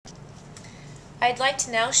I'd like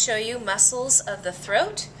to now show you muscles of the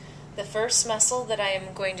throat. The first muscle that I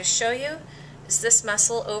am going to show you is this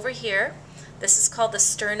muscle over here. This is called the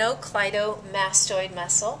Sternocleidomastoid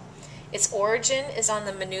Muscle. Its origin is on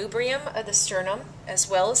the manubrium of the sternum as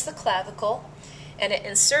well as the clavicle, and it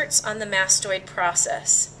inserts on the mastoid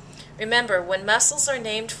process. Remember, when muscles are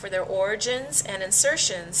named for their origins and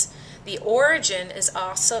insertions, the origin is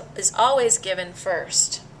always given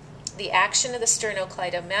first. The action of the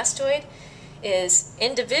sternocleidomastoid is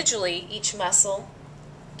individually each muscle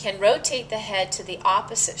can rotate the head to the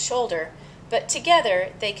opposite shoulder, but together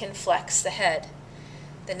they can flex the head.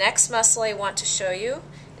 The next muscle I want to show you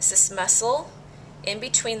is this muscle in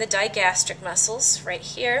between the digastric muscles right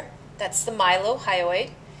here. That's the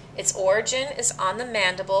Mylohyoid. Its origin is on the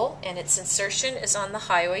mandible and its insertion is on the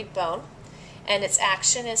hyoid bone, and its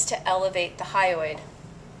action is to elevate the hyoid.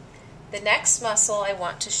 The next muscle I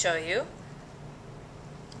want to show you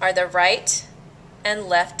are the right and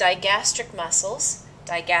left digastric muscles.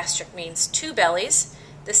 Digastric means two bellies.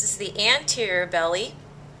 This is the anterior belly.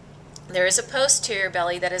 There is a posterior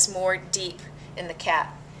belly that is more deep in the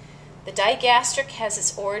cat. The digastric has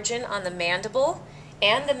its origin on the mandible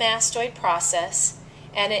and the mastoid process,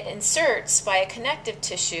 and it inserts by a connective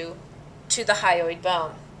tissue to the hyoid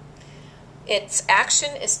bone. Its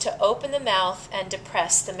action is to open the mouth and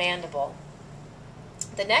depress the mandible.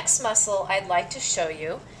 The next muscle I'd like to show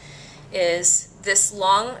you is this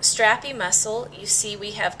long strappy muscle. You see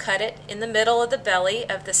we have cut it in the middle of the belly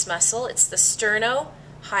of this muscle. It's the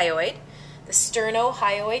Sternohyoid. The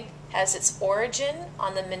Sternohyoid has its origin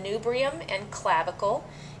on the manubrium and clavicle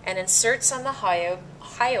and inserts on the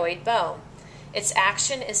hyoid bone. Its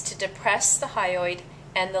action is to depress the hyoid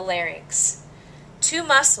and the larynx. Two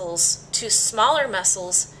smaller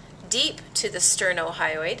muscles deep to the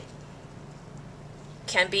sternohyoid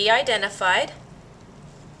can be identified.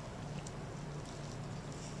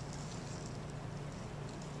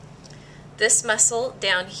 This muscle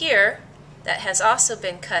down here that has also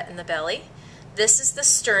been cut in the belly, this is the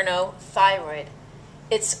Sterno Thyroid.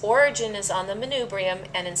 Its origin is on the manubrium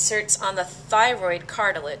and inserts on the thyroid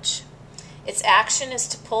cartilage. Its action is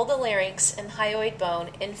to pull the larynx and hyoid bone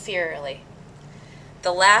inferiorly.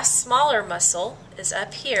 The last smaller muscle is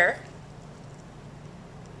up here.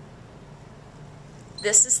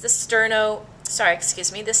 This is the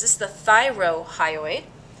this is the Thyrohyoid,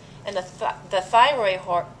 and the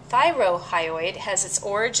Thyrohyoid has its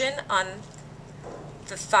origin on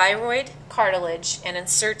the thyroid cartilage and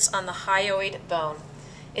inserts on the hyoid bone.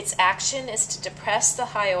 Its action is to depress the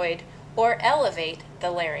hyoid or elevate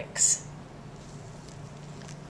the larynx.